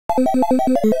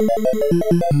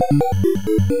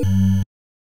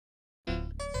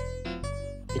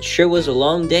It sure was a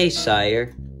long day,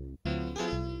 sire.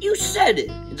 You said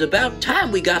it. It's about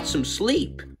time we got some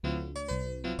sleep.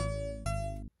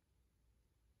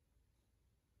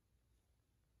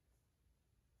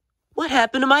 What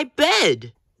happened to my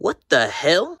bed? What the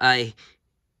hell?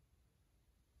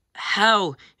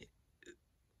 How?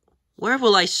 Where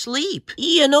will I sleep?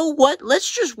 You know what?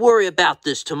 Let's just worry about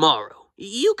this tomorrow.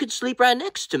 You could sleep right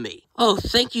next to me. Oh,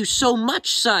 thank you so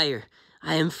much, sire.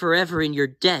 I am forever in your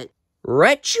debt.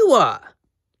 Right you are.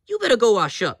 You better go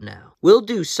wash up now. Will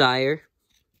do, sire.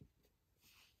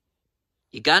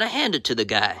 You gotta hand it to the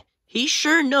guy. He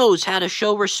sure knows how to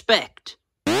show respect.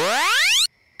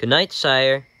 Good night,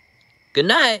 sire. Good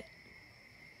night.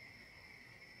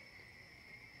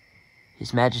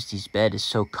 His Majesty's bed is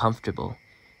so comfortable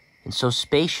and so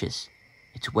spacious.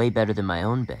 It's way better than my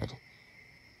own bed.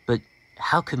 But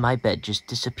how could my bed just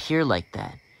disappear like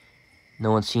that?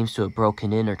 No one seems to have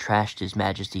broken in or trashed His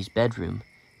Majesty's bedroom.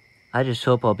 I just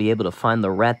hope I'll be able to find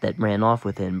the rat that ran off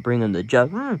with it and bring him the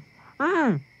jug.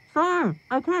 Sir,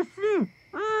 I can't see.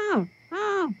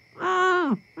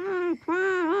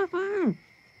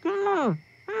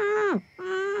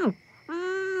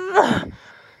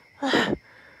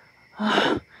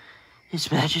 His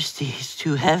Majesty is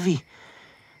too heavy.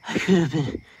 I could have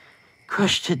been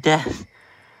crushed to death.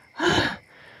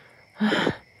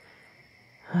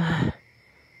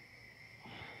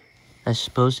 I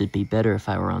suppose it'd be better if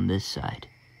I were on this side.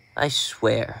 I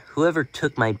swear, whoever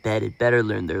took my bed had better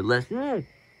learn their lesson.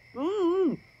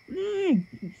 Hey,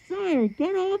 sir,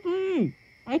 get off me!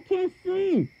 I can't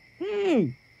see!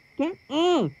 Hey, get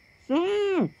off,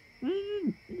 sir!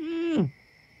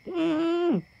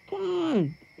 Come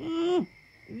on!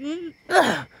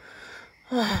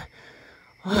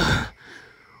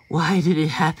 Why did it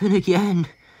happen again?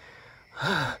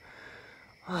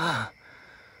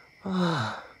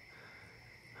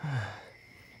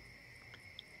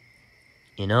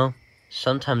 You know,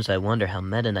 sometimes I wonder how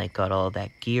Meta Knight got all that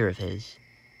gear of his.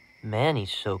 Man,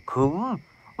 he's so cool.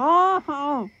 Why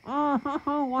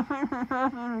did it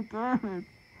happen again?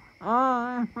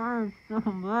 I hurt so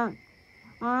much.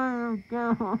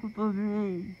 Get off of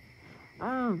me.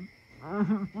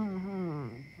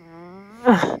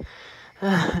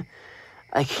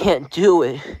 I can't do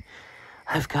it.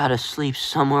 I've got to sleep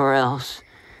somewhere else.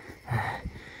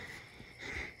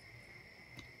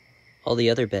 All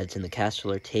the other beds in the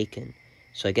castle are taken,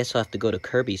 so I guess I'll have to go to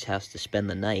Kirby's house to spend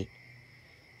the night.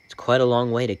 It's quite a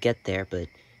long way to get there, but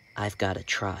I've got to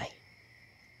try.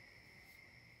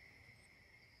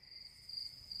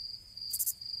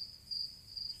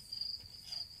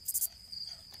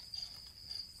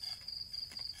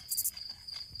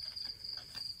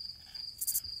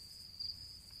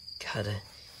 Gotta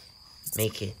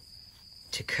make it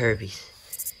to Kirby's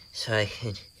so I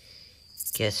can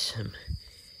get some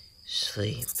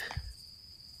sleep.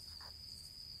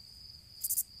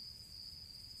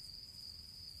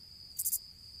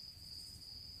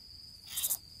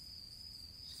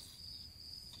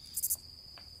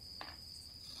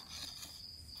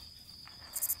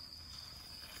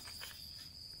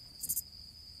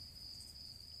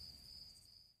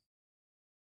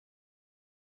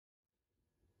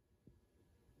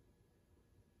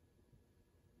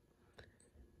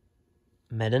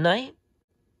 Meta Knight?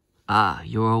 Ah,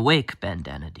 you're awake,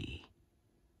 Bandana Dee.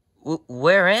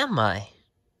 Where am I?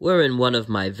 We're in one of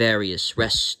my various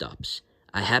rest stops.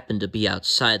 I happened to be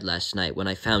outside last night when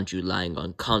I found you lying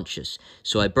unconscious,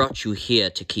 so I brought you here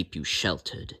to keep you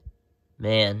sheltered.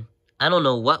 Man, I don't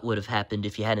know what would have happened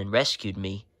if you hadn't rescued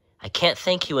me. I can't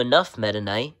thank you enough, Meta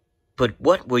Knight. But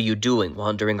what were you doing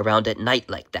wandering around at night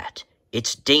like that?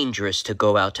 It's dangerous to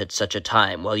go out at such a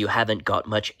time while you haven't got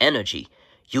much energy.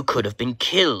 You could have been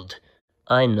killed.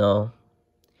 I know.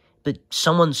 But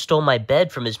someone stole my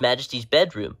bed from His Majesty's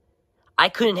bedroom. I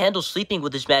couldn't handle sleeping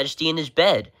with His Majesty in his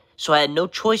bed, so I had no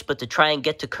choice but to try and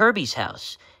get to Kirby's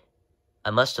house. I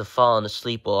must have fallen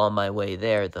asleep while on my way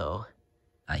there, though.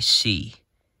 I see.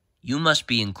 You must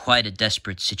be in quite a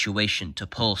desperate situation to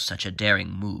pull such a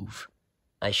daring move.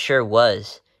 I sure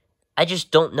was. I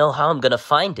just don't know how I'm gonna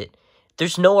find it.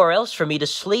 There's nowhere else for me to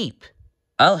sleep.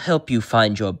 I'll help you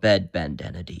find your bed,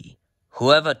 Bandana Dee.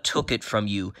 Whoever took it from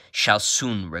you shall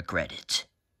soon regret it.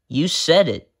 You said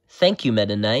it. Thank you,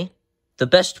 Meta Knight. The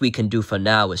best we can do for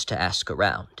now is to ask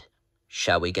around.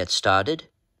 Shall we get started?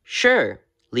 Sure.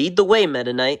 Lead the way,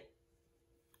 Meta Knight.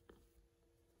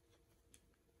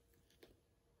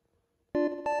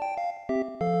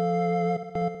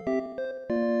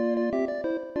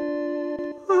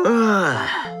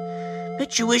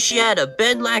 Bet you wish you had a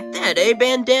bed like that, eh,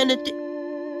 Bandana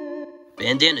Dee?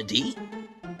 Bandana Dee?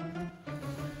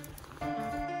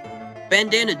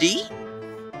 Bandana Dee?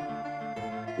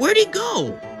 Where'd he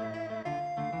go?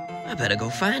 I better go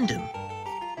find him.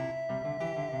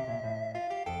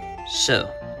 So,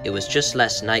 it was just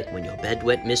last night when your bed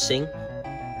went missing?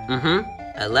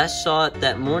 I last saw it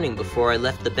that morning before I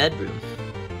left the bedroom.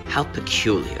 How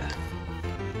peculiar.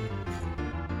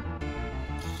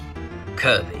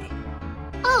 Kirby.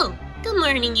 Oh, good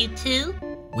morning, you two.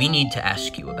 We need to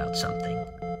ask you about something.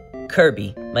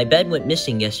 Kirby, my bed went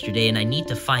missing yesterday and I need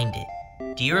to find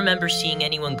it. Do you remember seeing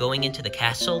anyone going into the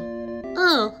castle?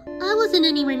 Oh, I wasn't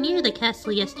anywhere near the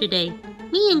castle yesterday.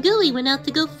 Me and Gooey went out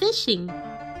to go fishing.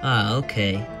 Ah,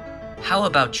 okay. How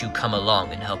about you come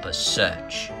along and help us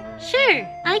search? Sure,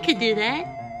 I could do that.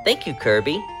 Thank you,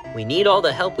 Kirby. We need all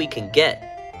the help we can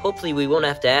get. Hopefully we won't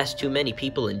have to ask too many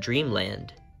people in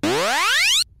Dreamland.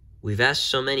 We've asked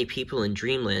so many people in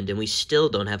Dreamland and we still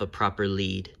don't have a proper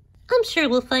lead. I'm sure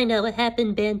we'll find out what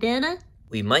happened, Bandana.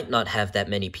 We might not have that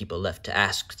many people left to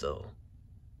ask, though.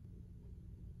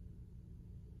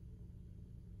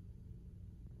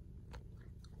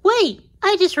 Wait,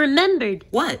 I just remembered.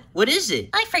 What? What is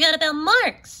it? I forgot about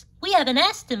Marks. We haven't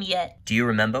asked him yet. Do you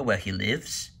remember where he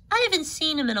lives? I haven't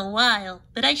seen him in a while,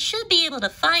 but I should be able to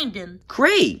find him.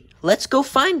 Great! Let's go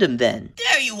find him then.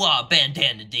 There you are,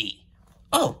 Bandana Dee.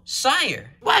 Oh,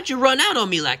 sire, why'd you run out on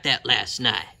me like that last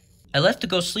night? I left to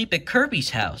go sleep at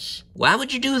Kirby's house. Why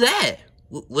would you do that?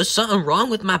 Was something wrong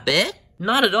with my bed?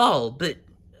 Not at all, but,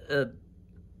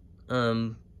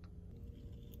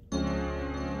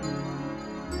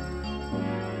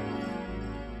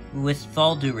 With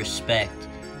all due respect,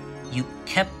 you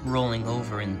kept rolling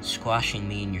over and squashing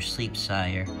me in your sleep,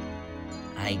 sire.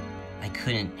 I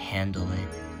couldn't handle it.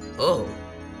 Oh.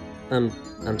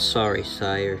 I'm sorry,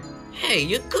 sire. Hey,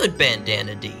 you're good,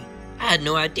 Bandana Dee. I had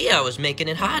no idea I was making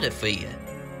it harder for you.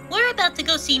 We're about to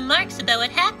go see Marks about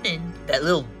what happened. That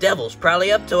little devil's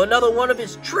probably up to another one of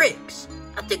his tricks.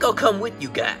 I think I'll come with you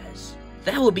guys.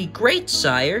 That will be great,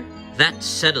 sire. That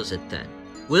settles it then.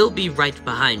 We'll be right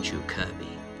behind you, Kirby.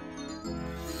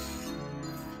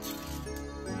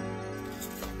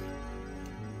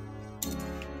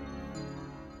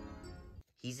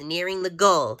 He's nearing the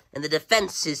goal, and the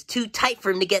defense is too tight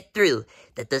for him to get through.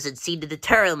 That doesn't seem to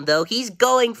deter him, though. He's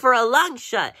going for a long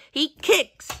shot. He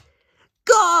kicks.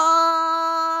 Goal!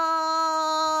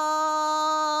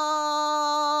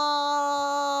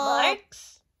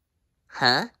 Marks?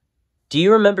 Huh? Do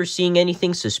you remember seeing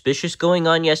anything suspicious going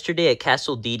on yesterday at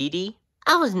Castle Dedede?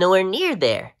 I was nowhere near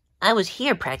there. I was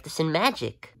here practicing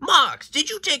magic. Marks, did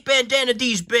you take Bandana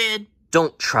Dee's bed?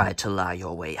 Don't try to lie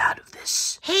your way out of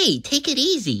this. Hey, take it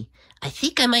easy. I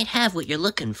think I might have what you're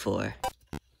looking for.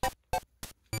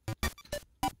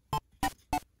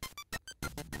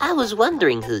 I was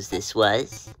wondering whose this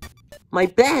was. My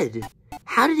bed.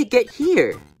 How did it get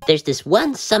here? There's this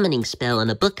one summoning spell in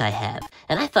a book I have,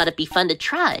 and I thought it'd be fun to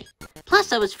try.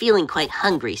 Plus, I was feeling quite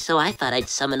hungry, so I thought I'd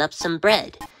summon up some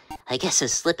bread. I guess a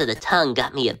slip of the tongue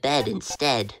got me a bed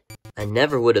instead. I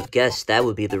never would have guessed that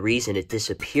would be the reason it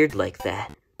disappeared like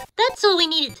that. That's all we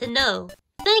needed to know.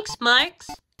 Thanks, Marks.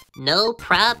 No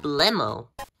problemo.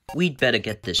 We'd better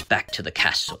get this back to the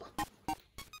castle.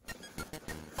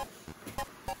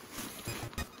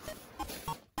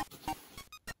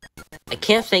 I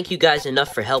can't thank you guys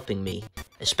enough for helping me,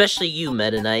 especially you,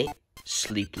 Meta Knight.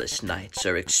 Sleepless nights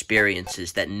are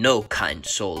experiences that no kind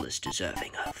soul is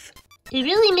deserving of. It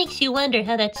really makes you wonder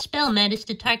how that spell managed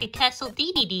to target Castle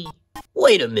Dedede.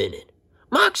 Wait a minute.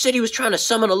 Mark said he was trying to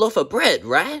summon a loaf of bread,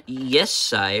 right? Yes,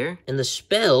 sire. And the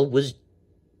spell was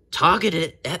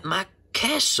targeted at my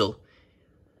castle.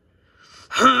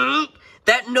 Huh?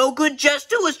 That no-good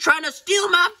jester was trying to steal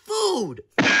my food!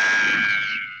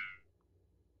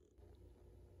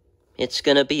 It's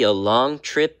gonna be a long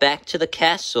trip back to the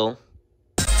castle.